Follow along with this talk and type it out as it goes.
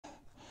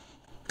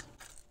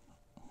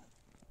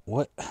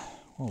What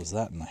was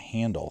that in the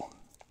handle?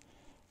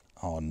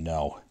 Oh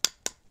no.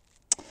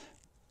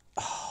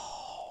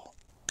 Oh,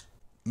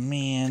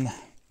 man.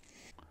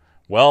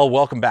 Well,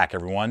 welcome back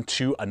everyone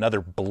to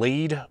another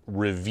blade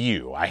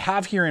review. I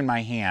have here in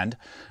my hand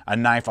a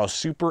knife I was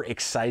super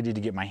excited to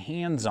get my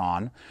hands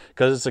on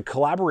because it's a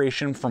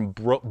collaboration from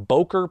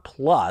Boker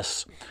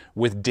Plus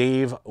with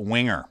Dave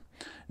Wenger.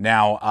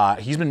 Now,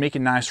 he's been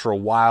making knives for a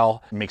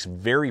while, makes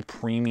very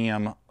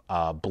premium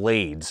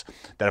blades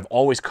that have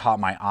always caught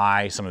my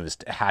eye, some of his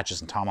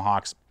hatchets and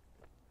tomahawks.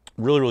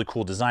 Really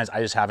cool designs. I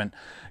just haven't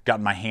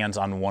gotten my hands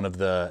on one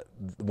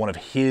of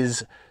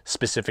his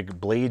specific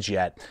blades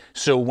yet.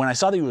 So when I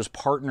saw that he was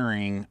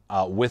partnering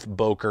with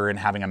Boker and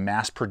having a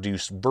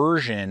mass-produced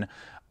version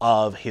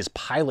of his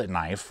pilot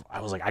knife, I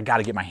was like, I got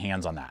to get my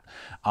hands on that.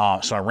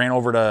 So I ran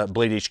over to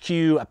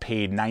BLADEHQ. I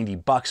paid 90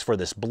 bucks for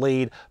this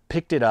blade,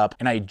 picked it up,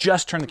 and I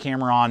just turned the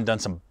camera on, done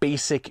some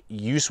basic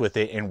use with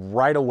it, and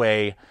right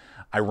away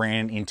I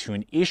ran into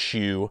an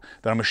issue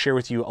that I'm gonna share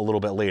with you a little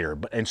bit later.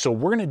 And so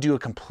we're gonna do a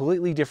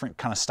completely different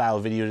kind of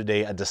style video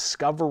today, a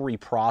discovery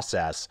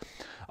process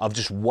of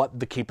just what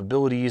the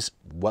capabilities,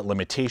 what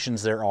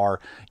limitations there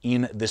are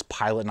in this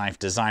pilot knife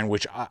design,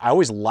 which I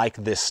always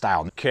like this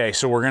style. Okay,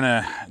 so we're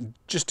gonna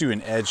just do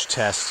an edge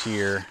test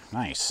here.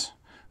 Nice.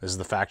 This is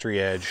the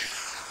factory edge.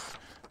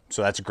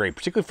 So that's great,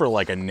 particularly for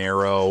like a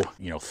narrow,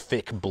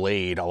 thick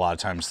blade. A lot of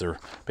times they're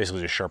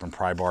basically just sharpened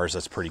pry bars.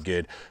 That's pretty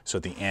good. So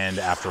at the end,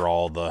 after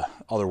all the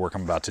other work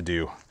I'm about to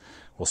do,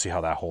 we'll see how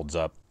that holds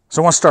up.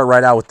 So I want to start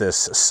right out with this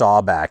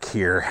saw back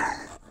here.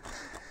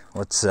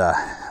 Let's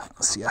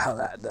see how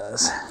that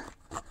does.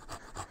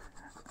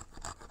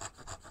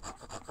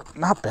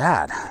 Not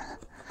bad.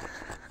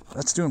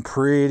 That's doing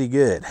pretty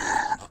good.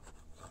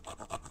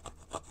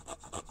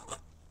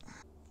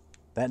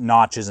 That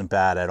notch isn't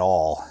bad at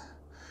all.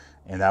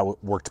 And that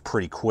worked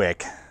pretty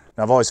quick.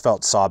 Now, I've always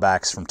felt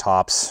sawbacks from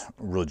tops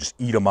really just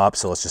eat them up,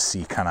 so let's just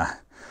see kind of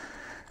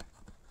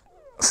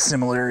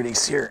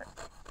similarities here.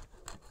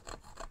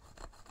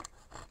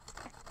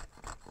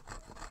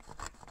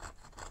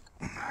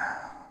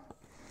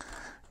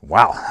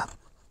 Wow.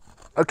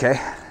 Okay.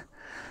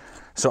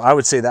 So I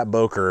would say that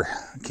Boker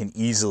can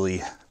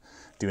easily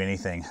do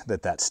anything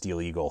that Steel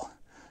Eagle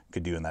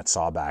could do in that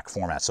sawback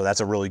format. So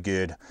that's a really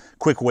good,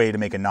 quick way to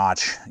make a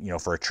notch,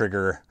 for a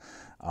trigger.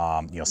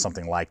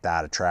 Something like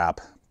that, a trap,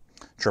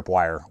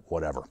 tripwire,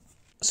 whatever.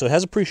 So it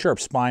has a pretty sharp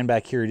spine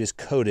back here. It is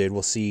coated.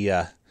 We'll see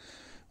if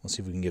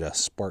we can get a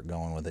spark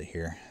going with it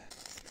here.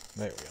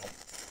 There we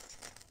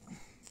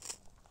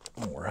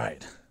go. All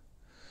right.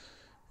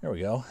 There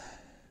we go.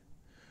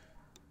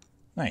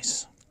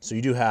 Nice. So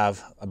you do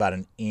have about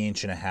 1.5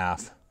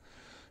 inches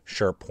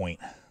sharp point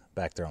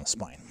back there on the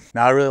spine.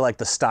 Now I really like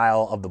the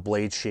style of the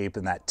blade shape,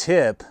 and that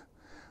tip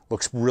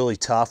looks really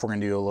tough. We're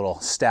gonna do a little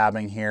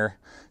stabbing here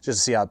just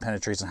to see how it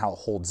penetrates and how it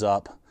holds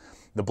up.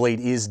 The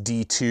blade is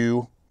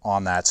D2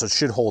 on that, so it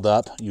should hold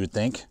up, you would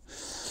think.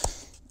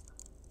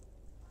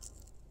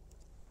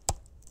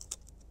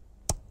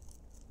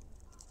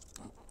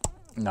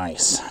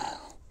 Nice.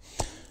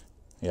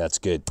 Yeah, it's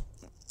good.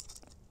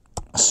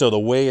 So the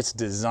way it's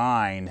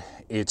designed,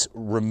 it's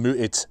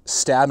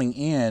stabbing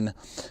in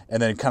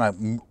and then kind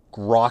of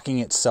rocking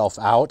itself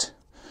out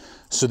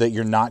so that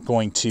you're not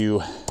going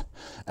to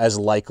as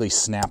likely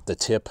snap the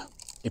tip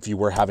if you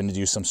were having to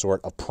do some sort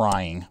of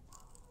prying.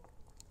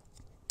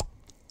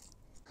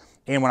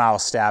 And when I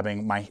was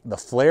stabbing, the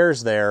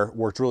flares there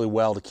worked really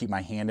well to keep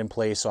my hand in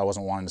place, so I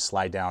wasn't wanting to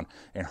slide down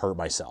and hurt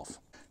myself.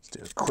 Let's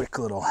do a quick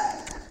little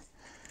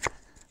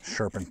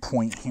sharpened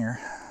point here.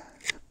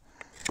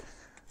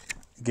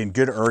 Again,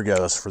 good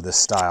ergos for this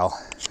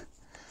style.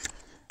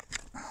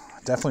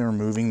 Definitely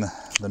removing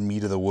the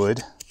meat of the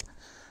wood,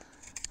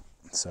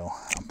 so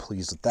I'm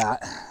pleased with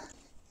that.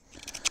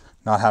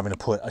 Not having to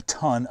put a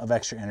ton of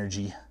extra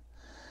energy,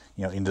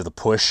 into the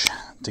push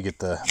to get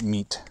the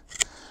meat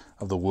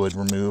of the wood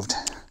removed.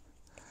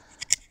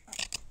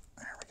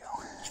 There we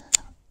go.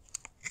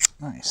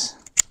 Nice.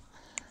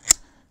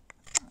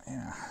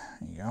 Yeah,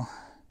 there you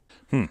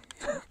go.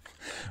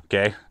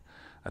 Okay,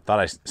 I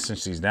thought I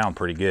cinched these down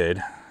pretty good.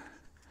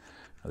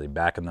 Are they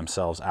backing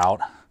themselves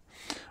out?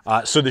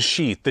 So the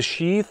sheath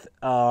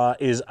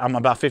is, I'm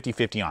about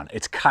 50-50 on.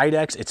 It's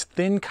Kydex, it's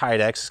thin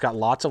Kydex, it's got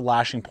lots of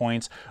lashing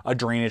points, a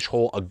drainage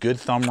hole, a good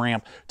thumb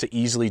ramp to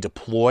easily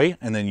deploy,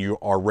 and then you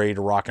are ready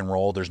to rock and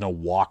roll. There's no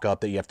walk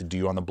up that you have to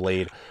do on the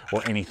blade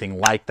or anything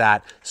like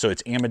that. So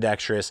it's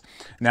ambidextrous.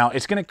 Now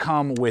it's gonna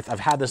come with,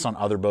 I've had this on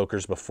other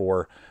Bokers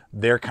before,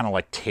 they're kind of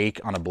like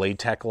take on a Blade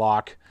Tech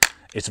lock.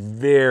 It's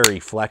very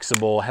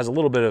flexible, has a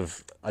little bit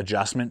of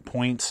adjustment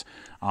points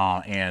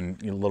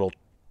and little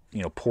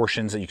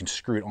portions that you can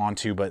screw it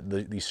onto, but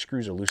these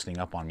screws are loosening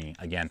up on me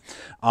again.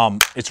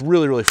 It's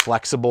really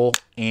flexible,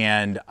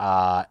 and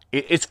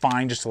it's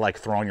fine just to like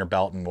throw on your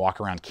belt and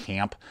walk around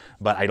camp,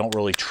 but I don't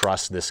really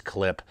trust this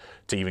clip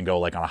to even go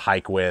like on a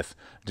hike with,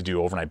 to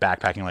do overnight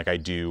backpacking like I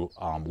do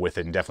with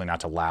it, and definitely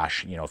not to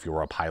lash, you know, if you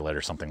were a pilot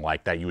or something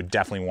like that. You would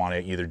definitely want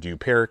to either do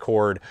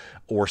paracord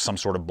or some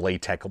sort of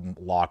BLADEHQ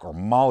lock or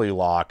molly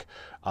lock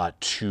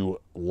to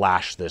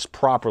lash this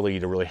properly,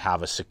 to really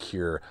have a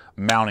secure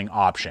mounting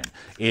option.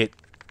 It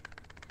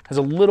has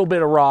a little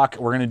bit of rock.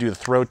 We're going to do the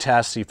throw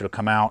test, see if it'll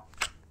come out.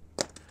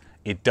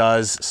 It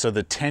does. So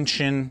the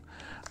tension,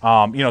 you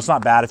know, it's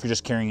not bad if you're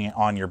just carrying it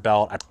on your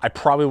belt. I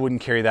probably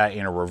wouldn't carry that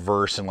in a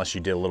reverse unless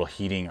you did a little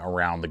heating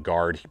around the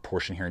guard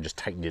portion here and just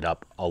tightened it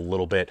up a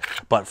little bit.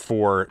 But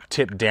for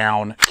tip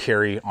down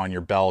carry on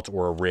your belt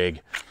or a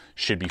rig,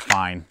 should be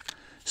fine.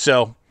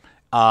 So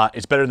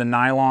it's better than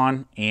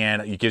nylon,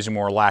 and it gives you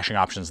more lashing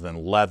options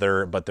than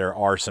leather, but there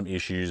are some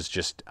issues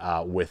just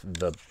with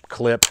the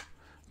clip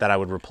that I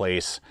would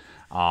replace,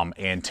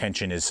 and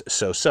tension is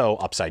so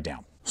upside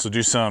down. So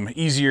do some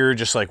easier,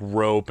 just like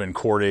rope and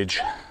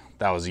cordage.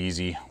 That was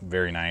easy,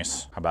 very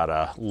nice. How about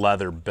a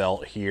leather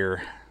belt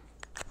here?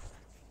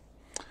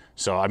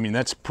 So, I mean,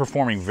 that's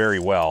performing very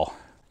well.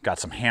 Got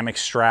some hammock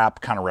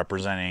strap, kind of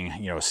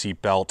representing, you know, a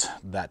seat belt,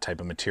 that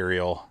type of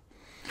material.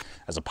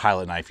 As a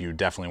pilot knife, you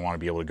definitely want to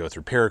be able to go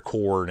through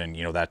paracord and,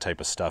 you know, that type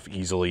of stuff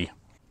easily.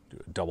 Do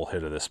a double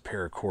hit of this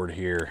paracord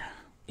here.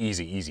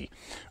 Easy, easy.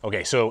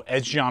 Okay, so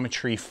edge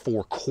geometry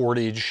for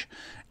cordage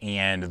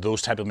and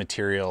those type of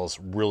materials,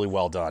 really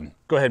well done.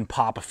 Go ahead and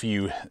pop a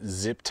few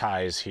zip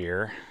ties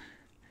here.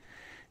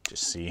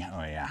 Just see,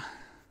 oh yeah,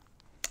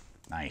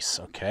 nice,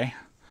 okay.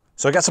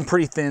 So I got some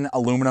pretty thin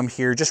aluminum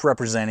here, just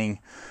representing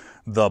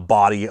the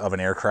body of an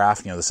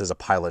aircraft. You know, this is a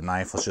pilot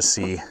knife. Let's just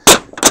see.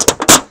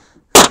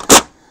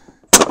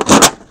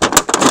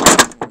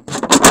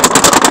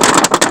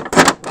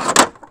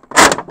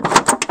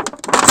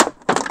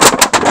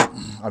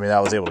 I mean, I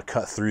was able to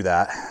cut through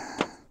that.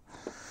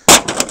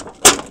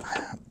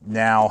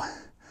 Now,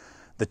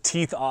 the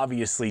teeth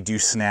obviously do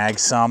snag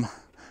some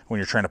when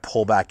you're trying to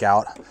pull back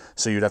out,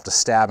 so you'd have to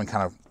stab and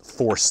kind of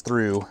force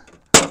through.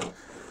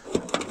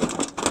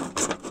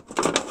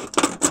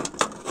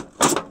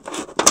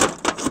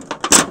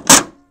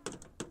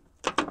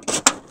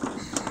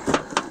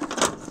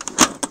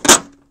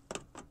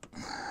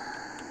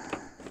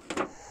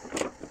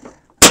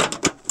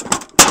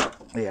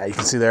 Yeah, you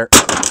can see there,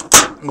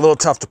 a little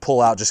tough to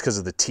pull out just because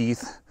of the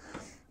teeth,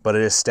 but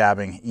it is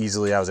stabbing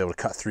easily. I was able to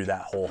cut through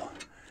that whole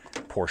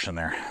portion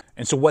there.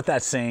 And so what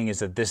that's saying is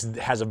that this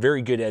has a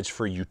very good edge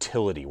for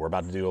utility. We're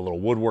about to do a little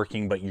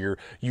woodworking, but your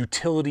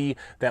utility,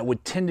 that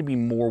would tend to be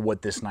more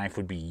what this knife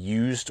would be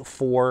used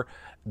for.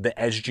 The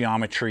edge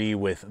geometry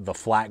with the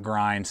flat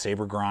grind,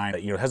 saber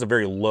grind, you know, it has a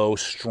very low,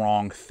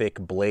 strong, thick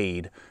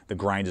blade. The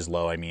grind is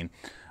low, I mean.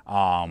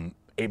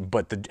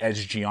 But the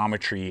edge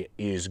geometry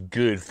is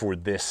good for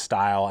this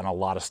style, and a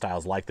lot of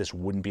styles like this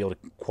wouldn't be able to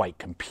quite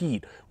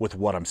compete with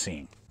what I'm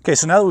seeing. Okay,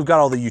 so now that we've got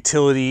all the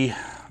utility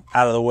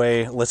out of the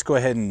way, let's go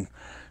ahead and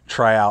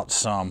try out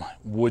some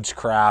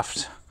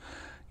woodscraft,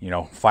 you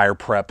know, fire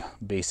prep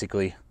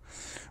basically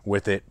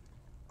with it.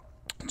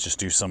 Let's just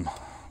do some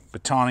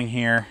batoning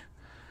here.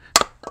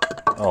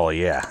 Oh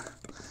yeah.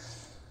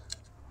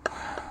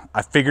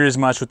 I figured as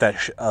much with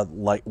that,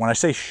 like when I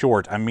say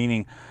short, I'm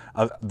meaning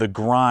the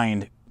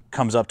grind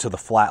comes up to the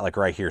flat, like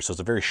right here. So it's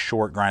a very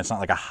short grind. It's not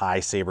like a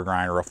high saber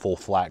grind or a full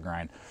flat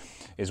grind,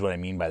 is what I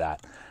mean by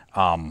that.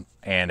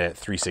 And at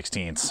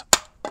 3/16,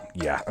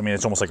 yeah, I mean,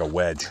 it's almost like a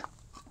wedge.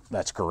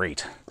 That's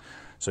great.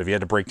 So if you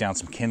had to break down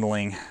some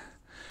kindling,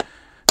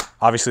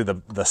 obviously the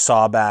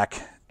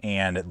sawback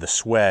and the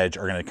swedge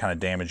are going to kind of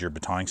damage your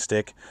batoning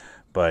stick,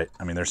 but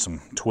I mean, there's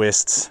some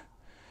twists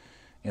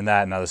in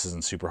that. Now this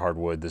isn't super hard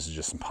wood. This is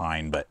just some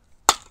pine, but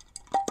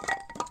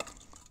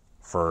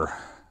for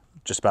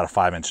just about a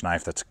 5-inch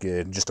knife, that's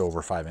good. Just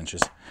over 5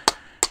 inches.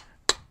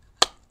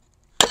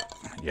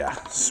 Yeah,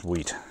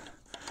 sweet.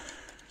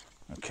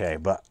 Okay,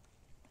 but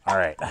all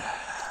right.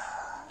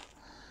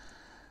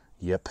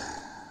 Yep.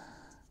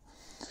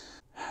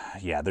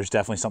 Yeah, there's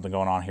definitely something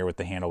going on here with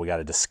the handle we got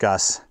to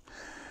discuss,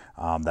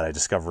 that I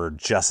discovered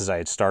just as I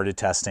had started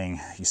testing.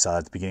 You saw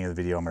at the beginning of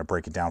the video. I'm going to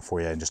break it down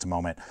for you in just a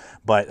moment.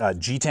 But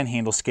G10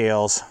 handle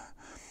scales,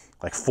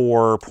 like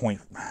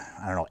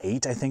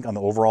 4.8, I think, on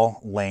the overall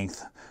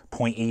length,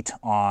 0.8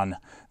 on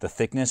the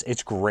thickness.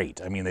 It's great.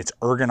 I mean, it's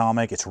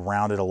ergonomic, it's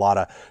rounded. A lot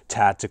of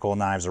tactical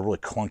knives are really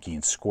clunky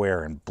and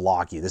square and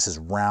blocky. This is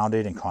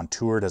rounded and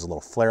contoured, has a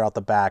little flare out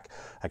the back.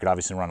 I could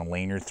obviously run a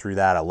lanyard through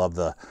that. I love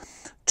the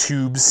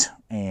tubes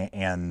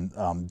and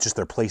just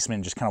their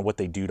placement, just kind of what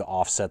they do to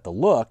offset the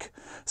look.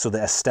 So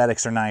the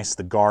aesthetics are nice.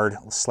 The guard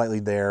slightly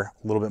there,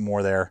 a little bit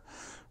more there.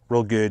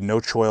 Real good, no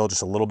choil,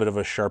 just a little bit of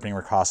a sharpening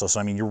ricasso.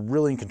 So I mean, you're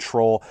really in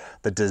control.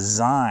 The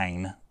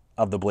design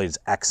of the blade is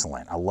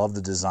excellent. I love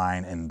the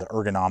design, and the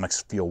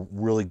ergonomics feel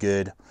really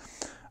good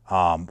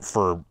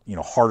for, you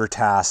know, harder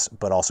tasks,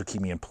 but also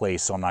keep me in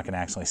place so I'm not going to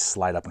accidentally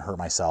slide up and hurt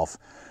myself,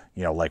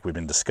 you know, like we've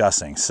been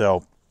discussing.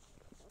 So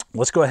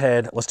let's go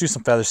ahead, let's do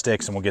some feather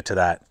sticks, and we'll get to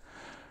that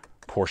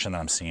portion that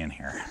I'm seeing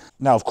here.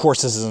 Now, of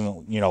course, this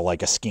isn't, you know,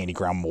 like a Scandi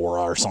Ground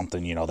Mora or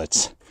something, you know,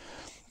 that's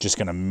just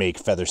going to make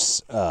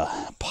feathers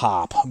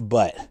pop,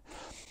 but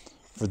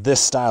for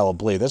this style of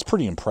blade. That's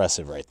pretty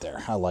impressive right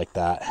there. I like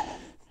that.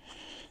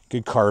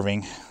 Good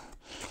carving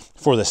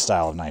for this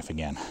style of knife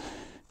again.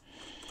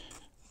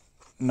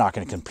 Not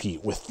going to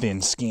compete with thin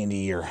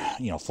Scandi or,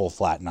 you know, full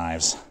flat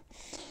knives.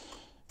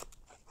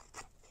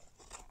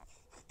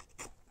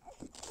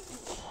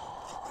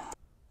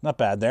 Not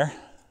bad there.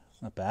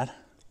 Not bad.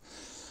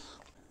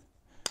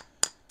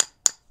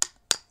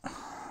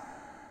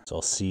 So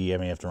I'll see, I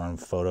may have to run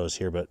photos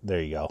here, but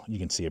there you go. You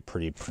can see it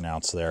pretty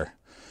pronounced there.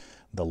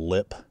 The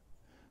lip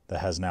that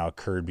has now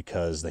occurred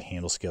because the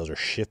handle scales are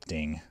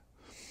shifting.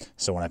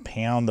 So when I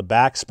pound the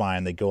back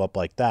spine, they go up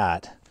like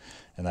that.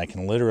 And I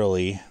can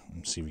literally,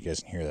 let's see if you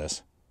guys can hear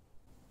this.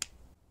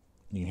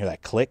 You can hear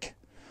that click.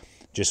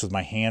 Just with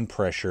my hand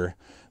pressure,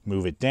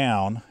 move it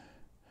down.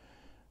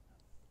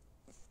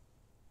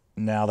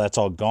 Now that's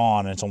all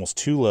gone and it's almost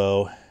too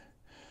low.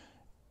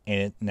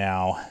 And it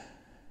now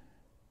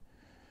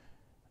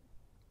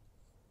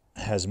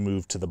has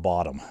moved to the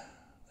bottom.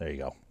 There you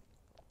go.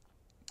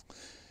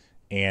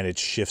 And it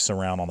shifts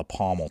around on the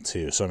pommel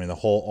too. So I mean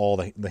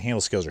the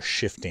handle scales are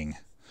shifting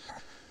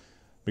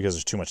because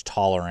there's too much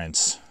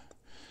tolerance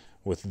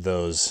with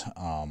those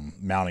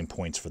mounting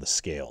points for the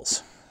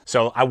scales.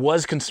 So I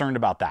was concerned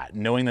about that,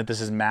 knowing that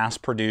this is mass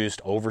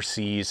produced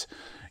overseas,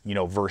 you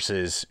know,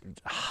 versus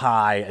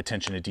high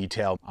attention to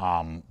detail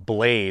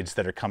blades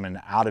that are coming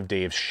out of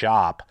Dave's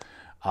shop.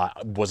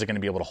 Was it going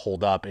to be able to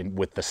hold up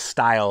with the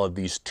style of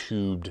these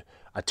tubed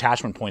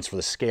attachment points for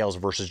the scales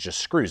versus just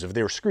screws? If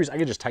they were screws, I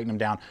could just tighten them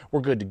down.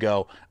 We're good to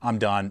go. I'm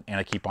done, and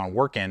I keep on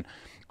working.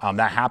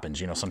 That happens,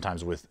 you know,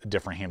 sometimes with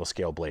different handle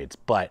scale blades.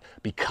 But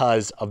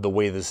because of the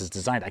way this is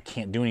designed, I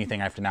can't do anything.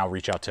 I have to now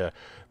reach out to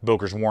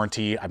Boker's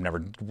warranty. I've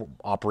never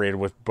operated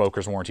with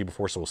Boker's warranty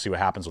before, so we'll see what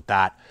happens with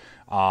that.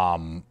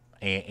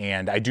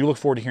 And I do look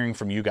forward to hearing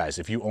from you guys.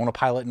 If you own a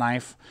pilot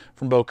knife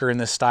from Boker in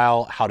this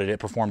style, how did it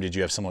perform? Did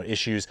you have similar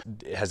issues?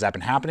 Has that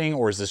been happening,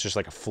 or is this just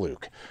like a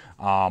fluke?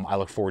 I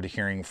look forward to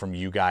hearing from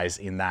you guys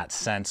in that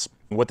sense.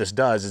 What this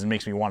does is it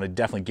makes me want to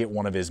definitely get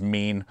one of his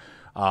main,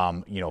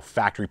 you know,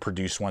 factory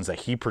produced ones that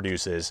he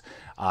produces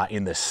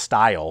in this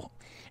style.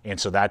 And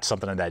so that's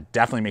something that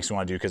definitely makes me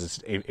want to do,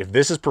 because if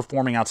this is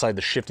performing outside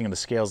the shifting of the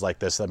scales like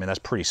this, I mean, that's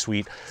pretty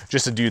sweet.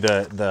 Just to do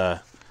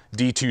the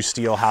D2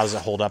 steel, how does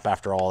it hold up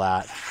after all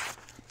that?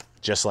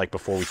 Just like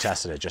before we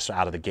tested it, just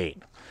out of the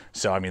gate.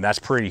 So, I mean, that's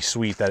pretty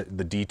sweet that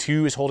the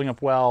D2 is holding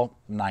up well,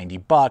 90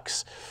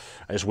 bucks.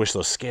 I just wish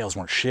those scales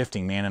weren't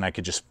shifting, man, and I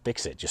could just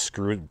fix it. Just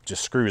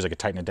screws, I could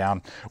tighten it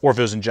down, or if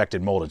it was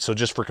injected molded. So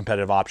just for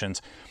competitive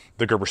options,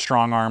 the Gerber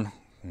Strong Arm,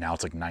 now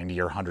it's like $90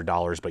 or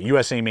 $100, but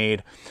USA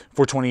made,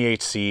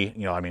 420HC.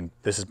 You know, I mean,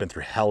 this has been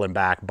through hell and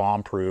back,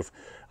 bomb proof,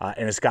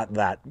 and it's got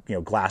that, you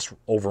know, glass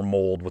over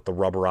mold with the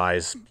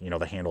rubberized, you know,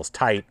 the handle's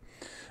tight,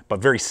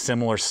 but very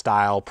similar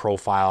style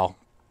profile.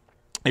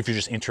 If you're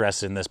just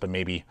interested in this, but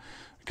maybe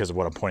because of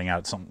what I'm pointing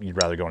out, something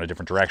you'd rather go in a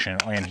different direction.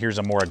 And here's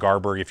a more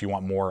GERBER if you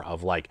want more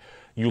of like,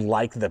 you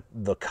like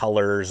the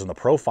colors and the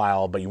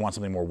profile, but you want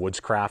something more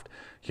woodscraft.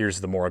 Here's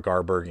the more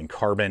GERBER in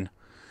carbon,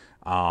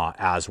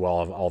 as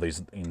well as all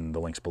these in the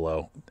links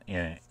below,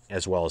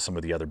 as well as some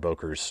of the other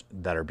Bokers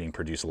that are being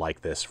produced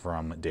like this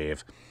from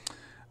Dave.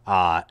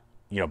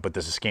 You know, but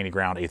this is Scandi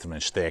ground, 1/8 of an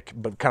inch thick,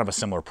 but kind of a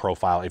similar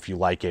profile if you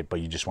like it,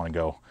 but you just want to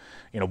go,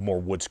 you know, more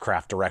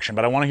woodscraft direction.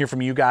 But I want to hear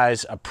from you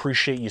guys.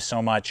 Appreciate you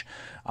so much,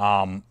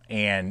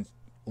 and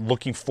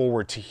looking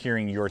forward to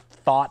hearing your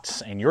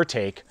thoughts and your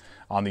take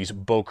on these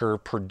Boker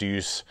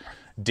produce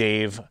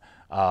Dave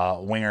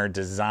Wenger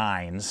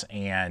designs,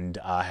 and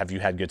have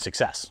you had good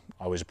success?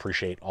 I always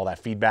appreciate all that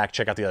feedback.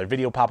 Check out the other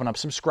video popping up.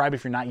 Subscribe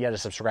if you're not yet a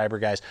subscriber,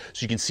 guys,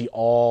 so you can see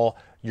all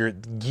your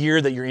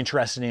gear that you're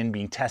interested in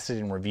being tested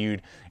and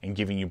reviewed, and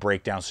giving you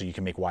breakdowns so you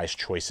can make wise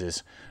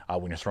choices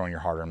when you're throwing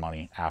your hard-earned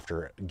money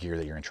after gear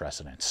that you're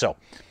interested in. So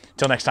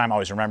until next time,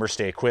 always remember,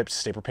 stay equipped,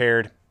 stay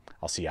prepared.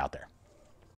 I'll see you out there.